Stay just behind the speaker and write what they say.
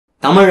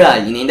தமிழா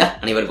இணைந்த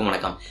அனைவருக்கும்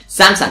வணக்கம்.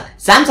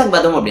 சாம்சங்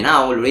பார்த்தோம் அப்படின்னா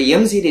அவங்களுடைய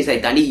எம் சீரிஸை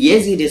தாண்டி ஏ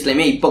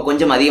சீரிஸ்லயுமே இப்போ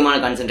கொஞ்சம் அதிகமான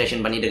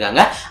கான்சென்ட்ரேஷன் பண்ணிட்டு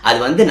இருக்காங்க. அது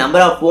வந்து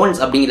நம்பர் ஆஃப் போன்ஸ்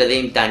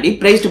அப்படிங்கிறதையும் தாண்டி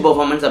பிரைஸ் டு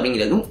பெர்ஃபார்மன்ஸ்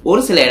அப்படிங்கிறதும்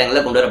ஒரு சில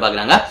இடங்களில் கொண்டு வர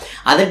பாக்குறாங்க.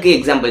 அதற்கு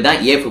எக்ஸாம்பிள் தான்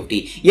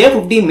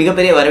A50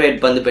 மிகப்பெரிய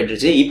வரவேற்பு வந்து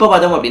பெற்றுச்சு. இப்போ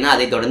பார்த்தோம் அப்படின்னா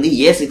அதை தொடர்ந்து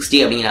A60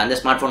 அப்படிங்கிற அந்த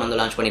ஸ்மார்ட் போன் வந்து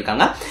லான்ச்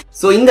பண்ணிருக்காங்க.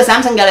 சோ இந்த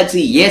சாம்சங்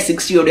கேலக்ஸி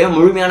A60 உடைய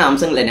முழுமையான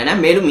அம்சங்கள் என்னென்ன,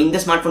 மேலும்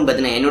இந்த ஸ்மார்ட் போன்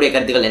பத்தின என்னுடைய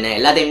கருத்துக்கள் என்ன,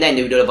 எல்லாத்தையும் தான்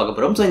இந்த வீடியோல பார்க்க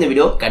போறோம். சோ இந்த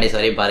வீடியோ கடைசி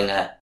வரை பாருங்க.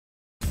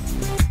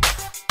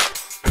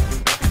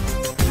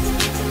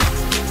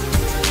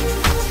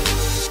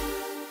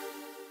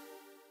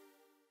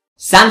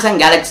 சாம்சங்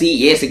கேலக்ஸி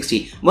A60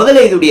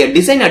 முதல்ல இதோடைய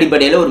டிசைன்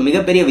அடிப்படையில ஒரு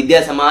மிகப்பெரிய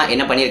வித்தியாசமா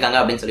என்ன பண்ணிருக்காங்க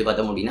அப்படின்னு சொல்லி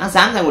பார்த்தோம் அப்படின்னா,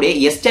 சாம்சங் உடைய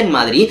S10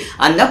 மாதிரி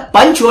அந்த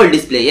பஞ்ச் ஹோல்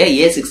டிஸ்பிளேயை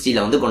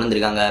A60ல வந்து கொண்டு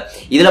வந்திருக்காங்க.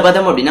 இதுல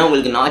பார்த்தோம் அப்படின்னா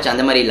உங்களுக்கு நாட்ச்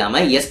அந்த மாதிரி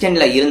இல்லாம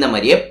S10ல இருந்த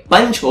மாதிரியே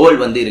பஞ்ச்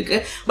ஹோல் வந்து இருக்கு.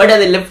 பட்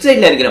அது லெஃப்ட்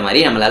சைட்ல இருக்கிற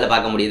மாதிரி நம்மளால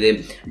பார்க்க முடியுது.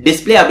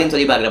 டிஸ்பிளே அப்படின்னு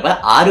சொல்லி பாக்குறப்ப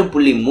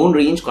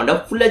 6.3 இன்ச்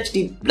கொண்ட Full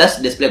HD Plus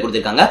டிஸ்பிளே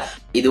கொடுத்திருக்காங்க.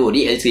 இது ஒரு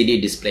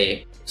LCD டிஸ்பிளே.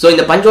 சோ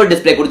இந்த punch hole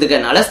display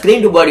கொடுத்துக்கறனால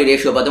screen to body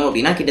ratio பார்த்தோம்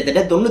அப்படின்னா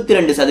கிட்டத்தட்ட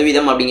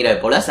 92% அப்படிங்கிற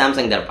போல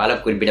சாம்சங் தரப்பால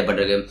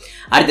குறிப்பிடப்பட்டிருக்கு.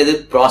 அடுத்தது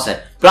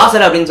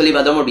ப்ராசர் அப்படின்னு சொல்லி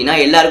பார்த்தோம் அப்படின்னா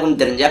எல்லாருக்கும்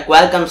தெரிஞ்ச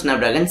Qualcomm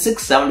Snapdragon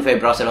 675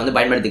 ப்ராசர் வந்து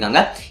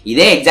பயன்படுத்திக்காங்க.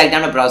 இதே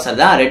எக்ஸாக்டான ப்ராசர்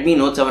தான் Redmi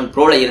Note 7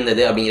 Proல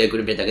இருந்தது அப்படிங்கிறது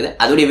குறிப்பிடத்தக்கது.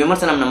 அதோடைய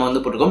விமர்சனம் நம்ம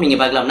வந்து போட்டுருக்கோம். நீங்க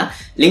பார்க்கலாம்னா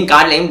லிங்க்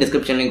கார்ட்லயும்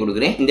டிஸ்கிரிப்ஷன்லயும்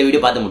கொடுக்குறேன். இந்த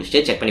வீடியோ பார்த்து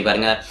முடிச்சுட்டு செக் பண்ணி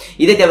பாருங்க.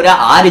 இதை தவிர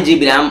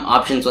 6GB RAM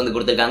ஆப்ஷன்ஸ் வந்து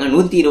கொடுத்திருக்காங்க.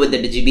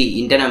 128GB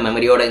இன்டர்னல்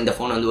மெமரியோட இந்த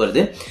போன் வந்து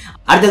வருது.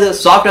 அடுத்தது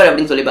சாஃப்ட்வேர்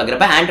அப்படின்னு சொல்லி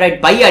பாக்குறப்ப Android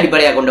Pie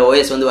அடிப்படையாக கொண்ட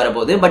OS வந்து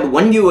வரப்போகுது. பட்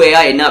 1UI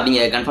என்ன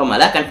அப்படிங்கிற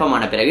கன்ஃபார்ம்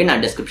ஆன பிறகு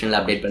நான் டிஸ்கிரிப்ஷன்ல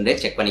அப்டேட் பண்றேன்,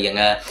 செக்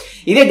பண்ணிக்கோங்க.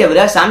 இதே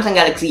தவிர சாம்சங்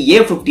கேலக்ஸி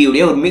A50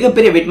 உடைய ஒரு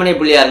மிகப்பெரிய விற்பனை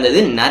புள்ளியா இருந்தது,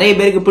 நிறைய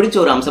பேருக்கு பிடிச்ச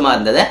ஒரு அம்சமா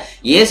இருந்ததை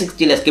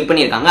A60ல ஸ்கிப்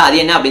பண்ணிருக்காங்க. அது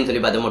என்ன அப்படின்னு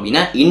சொல்லி பார்த்தோம்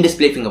அப்படின்னா in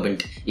display finger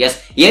print. S,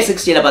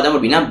 A60ல பார்த்தோம்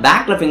அப்படின்னா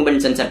பேக்ல ஃபிங்கர்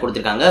பிரிண்ட் சென்சார்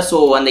கொடுத்திருக்காங்க. சோ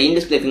அந்த in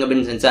display finger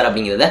print sensor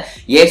அப்படிங்கறத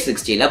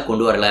A60ல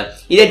கொண்டு வரல.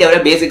 இதே தவிர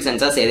பேசிக்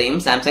சென்சார்ஸ்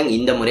எதையும் சாம்சங்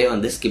இந்த முறை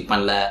வந்து ஸ்கிப்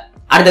பண்ணல.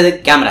 அடுத்தது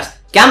கேமராஸ்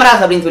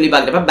அப்படின்னு சொல்லி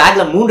பாக்குறப்ப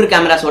பேக்ல 3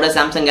 கேமராஸோட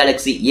சாம்சங்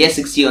கேலக்ஸி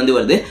A60 வந்து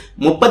வருது.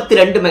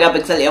 32 மெகா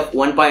பிக்சல்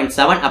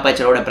f1.7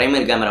 அப்பேச்சரோட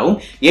பிரைமரி கேமராவும்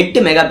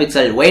 8 மெகா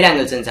பிக்சல் வைட்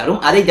ஆங்கிள் சென்சாரும்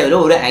அதை தவிர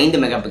ஒரு 5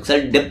 மெகா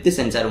பிக்சல் டெப்த்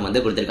சென்சாரும்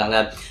வந்து கொடுத்திருக்காங்க.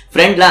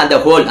 ஃப்ரண்ட்ல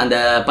அந்த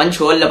பஞ்ச்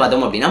ஹோல்ல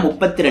பார்த்தோம் அப்படின்னா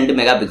 32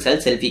 மெகா பிக்சல்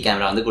செல்ஃபி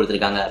கேமரா வந்து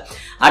கொடுத்திருக்காங்க.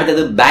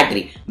 அடுத்தது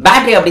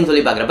பேட்டரி அப்படின்னு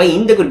சொல்லி பாக்குறப்ப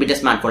இந்த குறிப்பிட்ட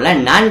ஸ்மார்ட் போன்ல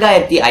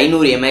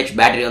 4500 mAh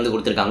பேட்டரி வந்து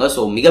கொடுத்திருக்காங்க.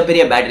 சோ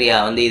மிகப்பெரிய பேட்டரியா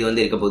வந்து இது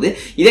வந்து இருக்க போகுது.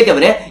 இதே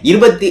தவிர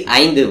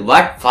 25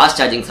 வாட்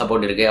ஃபாஸ்ட் சார்ஜிங்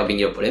சப்போர்ட் இருக்கு அப்படிங்கிற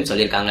போலையும்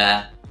சொல்லியிருக்காங்க.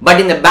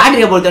 பட் இந்த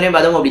பேட்டரியை பொறுத்தவரை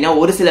பார்த்தோம் அப்படின்னா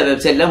ஒரு சில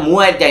வெப்சைட்ல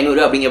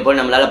 3500 அப்படிங்கிற போல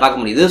நம்மளால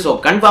பார்க்க முடியுது. சோ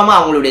கன்ஃபார்மா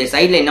அவங்களுடைய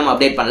சைட்ல இன்னும்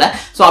அப்டேட் பண்ணல.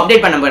 சோ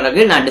அப்டேட் பண்ண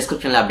பிறகு நான்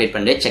டிஸ்கிரிப்ஷன்ல அப்டேட்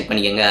பண்றேன், செக்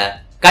பண்ணிக்கோங்க.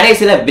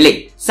 கடைசியில விலை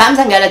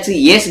சாம்சங் கேலக்ஸி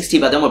A60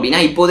 பார்த்தோம் அப்படின்னா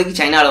இப்போதைக்கு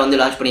சைனால வந்து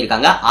லான்ச்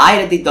பண்ணிருக்காங்க.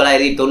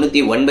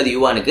 1999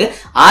 யுவானுக்கு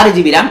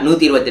 6GB RAM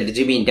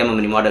 128GB internal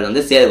memory model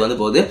வந்து சேலுக்கு வந்து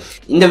போகுது.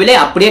 இந்த விலை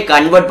அப்படியே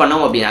கன்வெர்ட்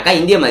பண்ணோம் அப்படின்னாக்கா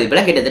இந்திய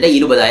மதிப்புல கிட்டத்தட்ட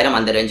 20,000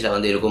 அந்த ரேஞ்சில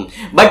வந்து இருக்கும்.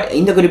 பட்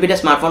இந்த குறிப்பிட்ட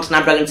ஸ்மார்ட் போன்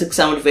Snapdragon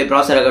 675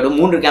 ப்ராசஸர் ஆகட்டும்,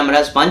 3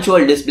 கேமராஸ், பஞ்ச்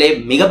ஹோல் டிஸ்பிளே,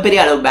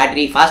 மிகப்பெரிய அளவு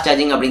பேட்டரி, ஃபாஸ்ட்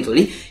சார்ஜிங் அப்படின்னு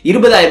சொல்லி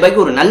 20,000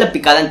 ரூபாய்க்கு ஒரு நல்ல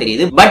பிக்கா தான்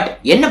தெரியுது. பட்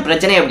என்ன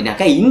பிரச்சனை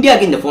அப்படின்னாக்கா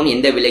இந்தியாவுக்கு இந்த போன்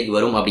எந்த விலைக்கு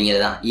வரும்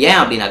அப்படிங்கிறதுதான். ஏன்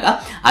அப்படின்னாக்கா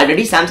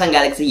ஆல்ரெடி சாம்சங்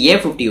கேலக்ஸி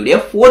A50 உடைய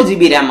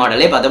 4GB RAM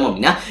மாடலே பார்த்தோம்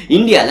அப்படின்னா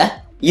இந்தியால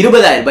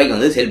 20,000 ரூபாய்க்கு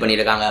வந்து சேல்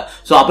பண்ணிருக்காங்க.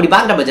 சோ அப்படி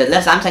பாக்குற பட்சத்துல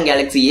சாம்சங்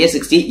கேலக்ஸி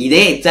A60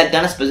 இதே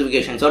எக்ஸாக்டான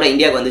ஸ்பெசிபிகேஷன்ஸோட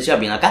இந்தியாவுக்கு வந்துச்சு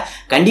அப்படின்னாக்கா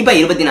கண்டிப்பா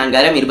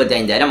 24,000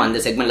 25,000 அந்த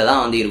செக்மெண்ட்ல தான்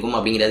வந்து இருக்கும்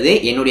அப்படிங்கிறது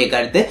என்னுடைய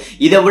கருத்து.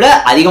 இதை விட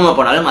அதிகமா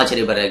போனாலும்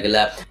ஆச்சரியப்படுறதுக்கு இல்ல.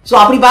 சோ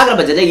அப்படி பாக்குற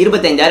பட்சத்துல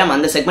 25,000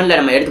 அந்த செக்மெண்ட்ல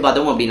நம்ம எடுத்து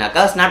பார்த்தோம்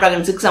அப்படின்னாக்கா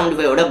Snapdragon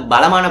 675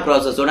 பலமான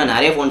ப்ராசஸோட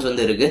நிறைய போன்ஸ்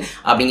வந்து இருக்கு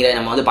அப்படிங்கறத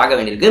நம்ம வந்து பார்க்க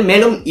வேண்டியிருக்கு.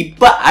 மேலும்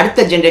இப்ப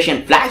அடுத்த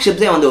ஜெனரேஷன்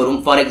பிளாக்ஷிப்ஸே வந்து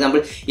வரும். ஃபார்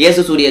எக்ஸாம்பிள்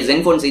Asus உடைய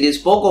Zenfone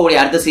சீரிஸ், Poco உடைய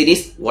அடுத்த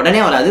சீரிஸ்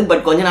உடனே வராது,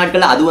 பட் கொஞ்ச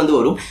நாட்கள்ல அது வந்து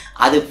வரும்.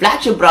 அது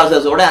பிளாக்ஷிப்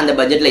ப்ராசஸோட அந்த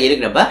பட்ஜெட்ல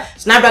இருக்கிறப்ப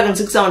Snapdragon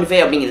 675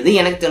 அப்படிங்கிறது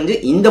எனக்கு தெரிஞ்சு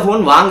இந்த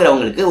போன்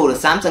வாங்குறவங்களுக்கு ஒரு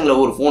சாம்சங்ல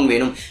ஒரு போன்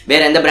வேணும்,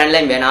 வேற எந்த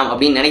பிராண்ட்லயும் வேணாம்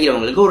அப்படின்னு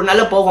நினைக்கிறவங்களுக்கு ஒரு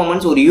நல்ல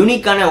பெர்ஃபார்மன்ஸ், ஒரு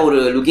யூனிக்கான ஒரு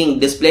லுக்கிங்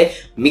டிஸ்பிளே,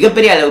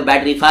 மிகப்பெரிய அளவு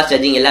பேட்டரி, ஃபாஸ்ட்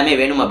சார்ஜிங் எல்லாமே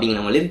வேணும்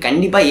அப்படிங்கிறவங்களுக்கு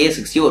கண்டிப்பா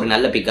A60 ஒரு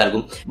நல்ல பிக்கா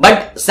இருக்கும். பட்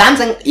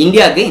சாம்சங்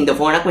இந்தியாவுக்கு இந்த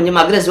போனை கொஞ்சம்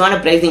அக்ரெசிவான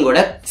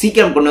பிரைசிங்கோட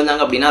சீக்கிரம் கொண்டு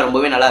வந்தாங்க அப்படின்னா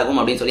ரொம்பவே நல்லா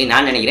இருக்கும் அப்படின்னு சொல்லி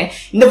நான் நினைக்கிறேன்.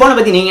 இந்த போனை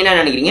பத்தி நீங்க என்ன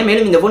நினைக்கிறீங்க?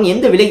 மேலும் இந்த போன்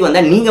எந்த விலைக்கு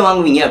வந்தா நீங்க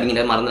வாங்குவீங்க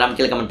அப்படிங்கறத மறந்துடாம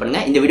கீழே கமெண்ட்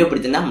பண்ணுங்க. இந்த வீடியோ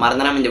பிடிச்சிருந்தா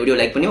மறந்துடாம இந்த வீடியோ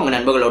லைக் பண்ணி உங்க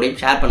நண்பர்களோட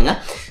ஷேர் பண்ணுங்க.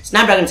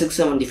 Snapdragon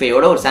 675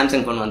 ஓட ஒரு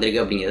சாம்சங் போன்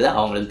வந்திருக்கு அப்படிங்கிறது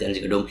அவங்களுக்கு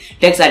தெரிஞ்சுக்கிட்டும்.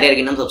 Satire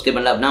இன்னும் சப்ஸ்கிரைப்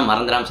பண்ணல அப்படின்னா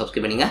மறந்துடாம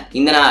சப்ஸ்கிரைப் பண்ணுங்க.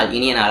 இந்த நாள்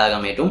இனிய நாளாக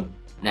அமையட்டும்.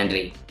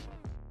 நன்றி.